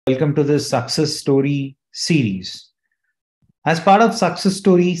Welcome to this success story series. As part of success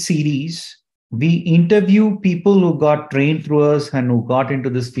story series, we interview people who got trained through us and who got into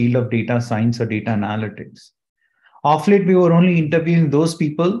this field of data science or data analytics. Of late, we were only interviewing those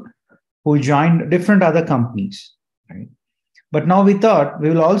people who joined different other companies, right? But now we thought we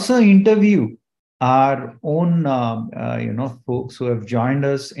will also interview our own, folks who have joined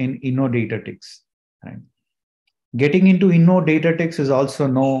us in Innodatatics. Right? Getting into Innodatatics is also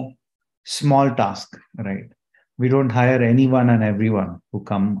no small task, right? We don't hire anyone and everyone who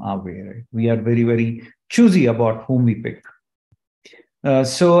come our way. Right? We are very, very choosy about whom we pick.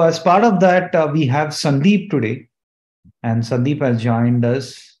 So as part of that, we have Sandeep today, and Sandeep has joined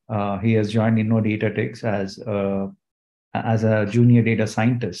us. He has joined Innodatatics as a junior data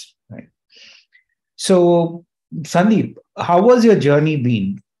scientist. Right? So, Sandeep, how was your journey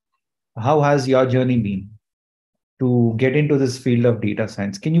been? How has your journey been to get into this field of data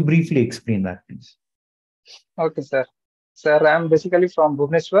science? Can you briefly explain that, please? Okay, sir. Sir, I'm basically from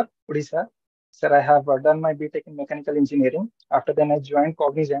Bhubaneswar, Odisha. Sir, I have done my BTech in mechanical engineering. After then, I joined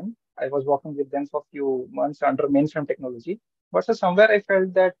Cognizant. I was working with them for a few months under mainframe technology. But sir, somewhere I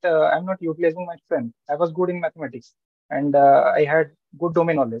felt that I'm not utilizing my strength. I was good in mathematics and I had good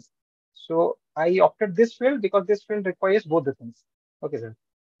domain knowledge. So I opted this field because this field requires both the things. Okay, sir.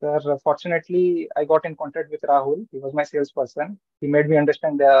 Sir, fortunately, I got in contact with Rahul. He was my salesperson. He made me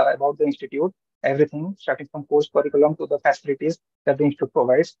understand about the institute, everything, starting from course curriculum to the facilities that the institute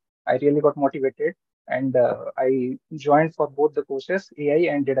provides. I really got motivated and I joined for both the courses,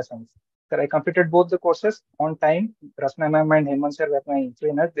 AI and data science. So I completed both the courses on time. Rasna ma'am and Hemant sir were my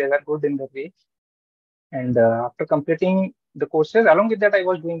trainers. They were good in that way. And after completing the courses, along with that, I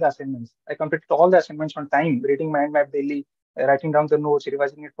was doing the assignments. I completed all the assignments on time, reading mind map daily, writing down the notes,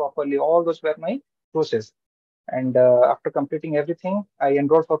 revising it properly. All those were my process. And after completing everything, I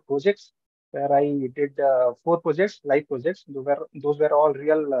enrolled for projects where I did 4 projects, live projects. Those were all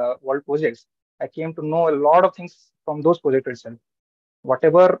real world projects. I came to know a lot of things from those projects itself.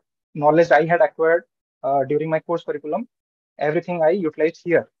 Whatever knowledge I had acquired during my course curriculum, everything I utilized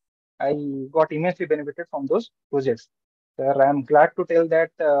here. I got immensely benefited from those projects. Sir, I'm glad to tell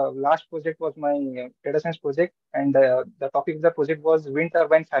that last project was my data science project, and the topic of the project was wind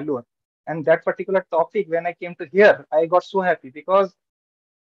turbine failure. And that particular topic, when I came to here, I got so happy because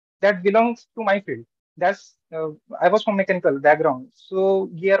that belongs to my field. That's I was from mechanical background, so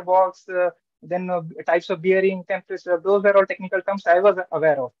gearbox, then types of bearing, temperature, those were all technical terms I was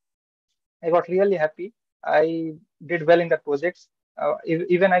aware of. I got really happy. I did well in that project.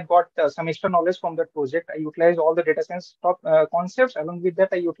 Even I got some extra knowledge from that project. I utilized all the data science top concepts. Along with that,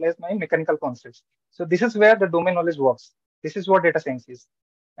 I utilized my mechanical concepts. So this is where the domain knowledge works. This is what data science is.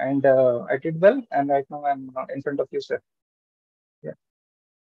 And I did well. And right now I'm in front of you, sir. Yeah.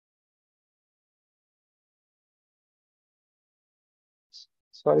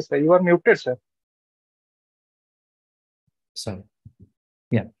 Sorry, sir. You are muted, sir. Sorry.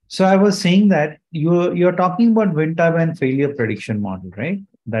 Yeah. So I was saying that you're talking about wind turbine failure prediction model, right?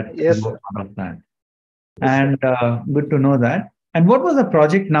 That Yes, you were sir. part of that. Yes, sir. And good to know that. And what was the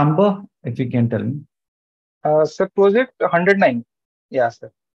project number, if you can tell me? Sir, project 109. Yeah,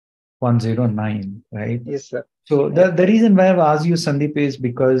 sir. 109, right? Yes, sir. So Yeah. the reason why I've asked you, Sandeep, is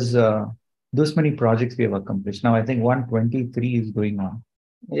because those many projects we have accomplished. Now I think 123 is going on.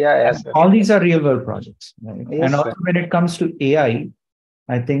 Yeah, yes, And sir. all these are real world projects, right? And Yes, also sir. when it comes to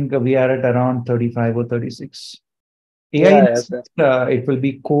I think we are at around 35 or 36. AI, Yeah, yes, sir. it will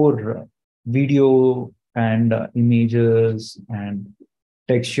be core video and images and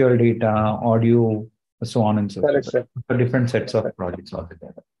textual data, audio, so on and so Correct, forth. sir. So different sets of Correct. projects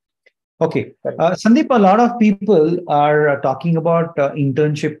altogether. Okay. Correct. Sandeep, a lot of people are talking about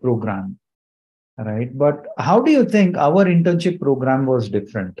internship program, right? But how do you think our internship program was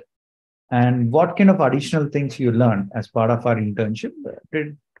different? And what kind of additional things you learned as part of our internship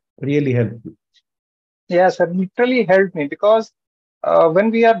did really help you? Yeah, sir, literally helped me because when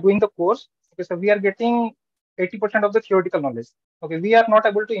we are doing the course, okay, so we are getting 80% of the theoretical knowledge. Okay, we are not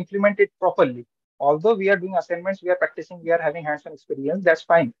able to implement it properly. Although we are doing assignments, we are practicing, we are having hands-on experience, that's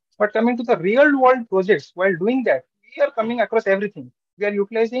fine. But coming to the real world projects, while doing that, we are coming across everything. We are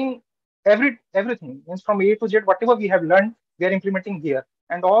utilizing everything. Means from A to Z, whatever we have learned, we are implementing here.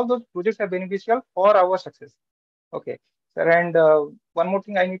 And all those projects are beneficial for our success. Okay, sir. And one more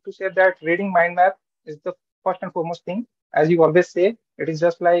thing I need to say that reading mind map is the first and foremost thing. As you always say, it is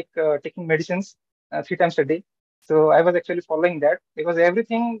just like taking medicines 3 times a day. So I was actually following that because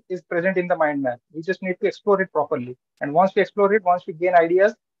everything is present in the mind map. We just need to explore it properly. And once we explore it, once we gain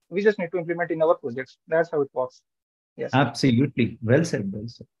ideas, we just need to implement in our projects. That's how it works. Yes, sir. Absolutely. Well said. Well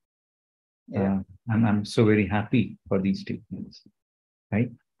said. Yeah. I'm so very happy for these statements.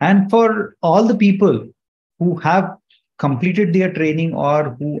 Right. And for all the people who have completed their training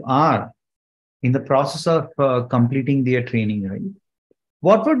or who are in the process of completing their training, right?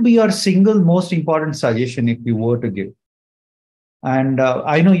 What would be your single most important suggestion if you were to give? And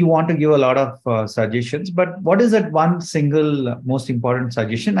I know you want to give a lot of suggestions, but what is that one single most important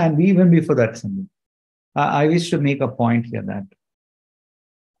suggestion? And we, even before that, Sandeep, I wish to make a point here that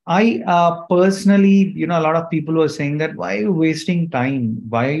I personally, a lot of people were saying that why are you wasting time?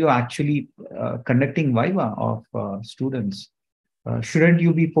 Why are you actually conducting Viva of students? Shouldn't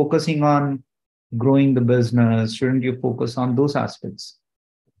you be focusing on growing the business? Shouldn't you focus on those aspects?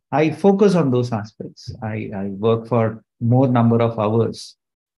 I focus on those aspects. I work for more number of hours.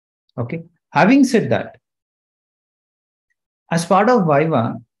 Okay. Having said that, as part of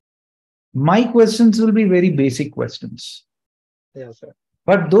Viva, my questions will be very basic questions. Yes, sir.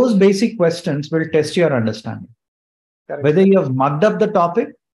 But those basic questions will test your understanding. Correct, Whether sir. you have mugged up the topic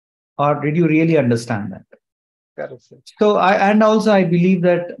or did you really understand that? Correct, sir. So and also I believe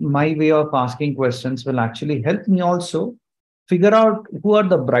that my way of asking questions will actually help me also figure out who are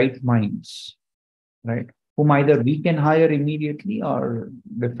the bright minds, right? Whom either we can hire immediately or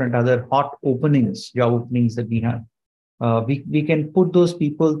different other hot openings, job openings that we have. We can put those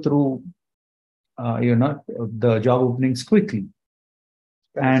people through, the job openings quickly.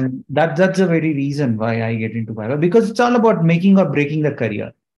 Correct, sir. And that's the very reason why I get into Fiverr, because it's all about making or breaking the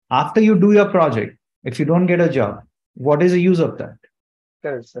career. After you do your project, if you don't get a job, what is the use of that?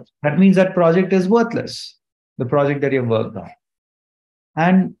 Correct, sir. That means that project is worthless, the project that you've worked on.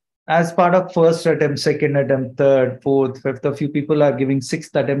 And as part of first attempt, second attempt, third, fourth, fifth, a few people are giving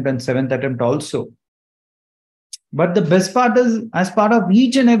sixth attempt and seventh attempt also. But the best part is, as part of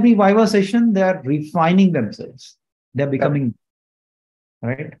each and every Viva session, they are refining themselves. They're becoming,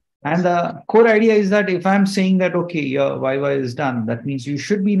 right? And the core idea is that if I'm saying that, okay, your Viva is done, that means you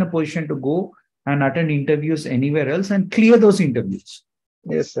should be in a position to go and attend interviews anywhere else and clear those interviews.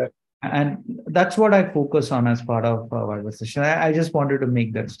 Yes, sir. And that's what I focus on as part of Viva session. I just wanted to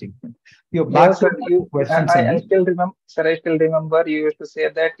make that statement. You're back Yes, to sir. questions. I still remember, sir. I still remember you used to say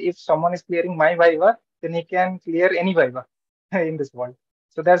that if someone is clearing my Viva, then he can clear any Viva in this world.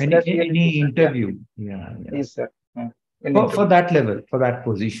 So that's really true, Any sir. Yeah. interview. Yeah. Yes, sir. For that level, for that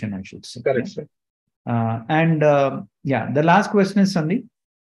position, I should say. Correct, sir. The last question is, Sandeep.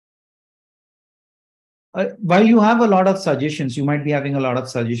 While you have a lot of suggestions, you might be having a lot of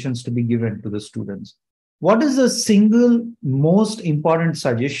suggestions to be given to the students. What is the single most important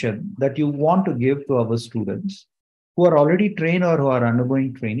suggestion that you want to give to our students who are already trained or who are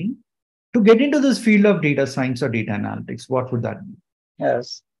undergoing training to get into this field of data science or data analytics? What would that be?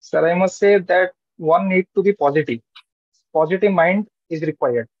 Yes, sir. I must say that one need to be positive. Positive mind is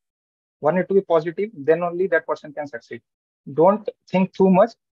required. One need to be positive, then only that person can succeed. Don't think too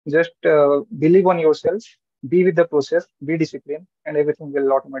much. Just believe on yourself, be with the process, be disciplined, and everything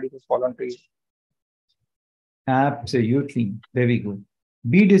will automatically fall onto you. Absolutely. Very good.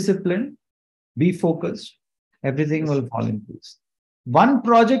 Be disciplined, be focused, everything will fall in place. One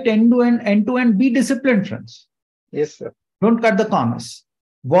project end to end, be disciplined, friends. Yes, sir. Don't cut the corners.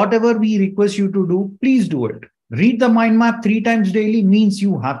 Whatever we request you to do, please do it. Read the mind map 3 times daily means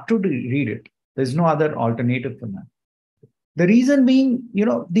you have to read it. There's no other alternative for that. The reason being,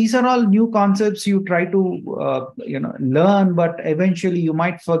 these are all new concepts you try to, learn, but eventually you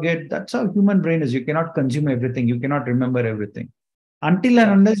might forget. That's how human brain is. You cannot consume everything. You cannot remember everything until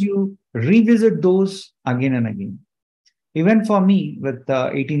and unless you revisit those again and again. Even for me, with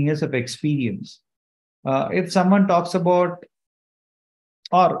 18 years of experience, if someone talks about,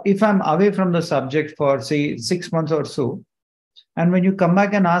 or if I'm away from the subject for, say, 6 months or so, and when you come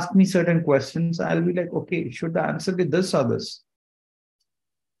back and ask me certain questions, I'll be like, okay, should the answer be this or this?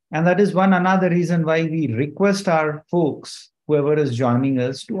 And that is another reason why we request our folks, whoever is joining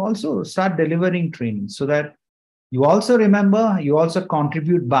us, to also start delivering training so that you also remember, you also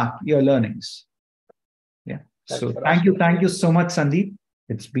contribute back your learnings. Yeah. So thank you so much, Sandeep.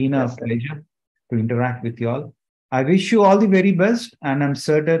 It's been a pleasure to interact with you all. I wish you all the very best, and I'm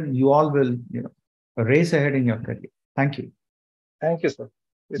certain you all will, race ahead in your career. Thank you. Thank you, sir.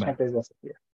 It's my pleasure, sir. Yeah.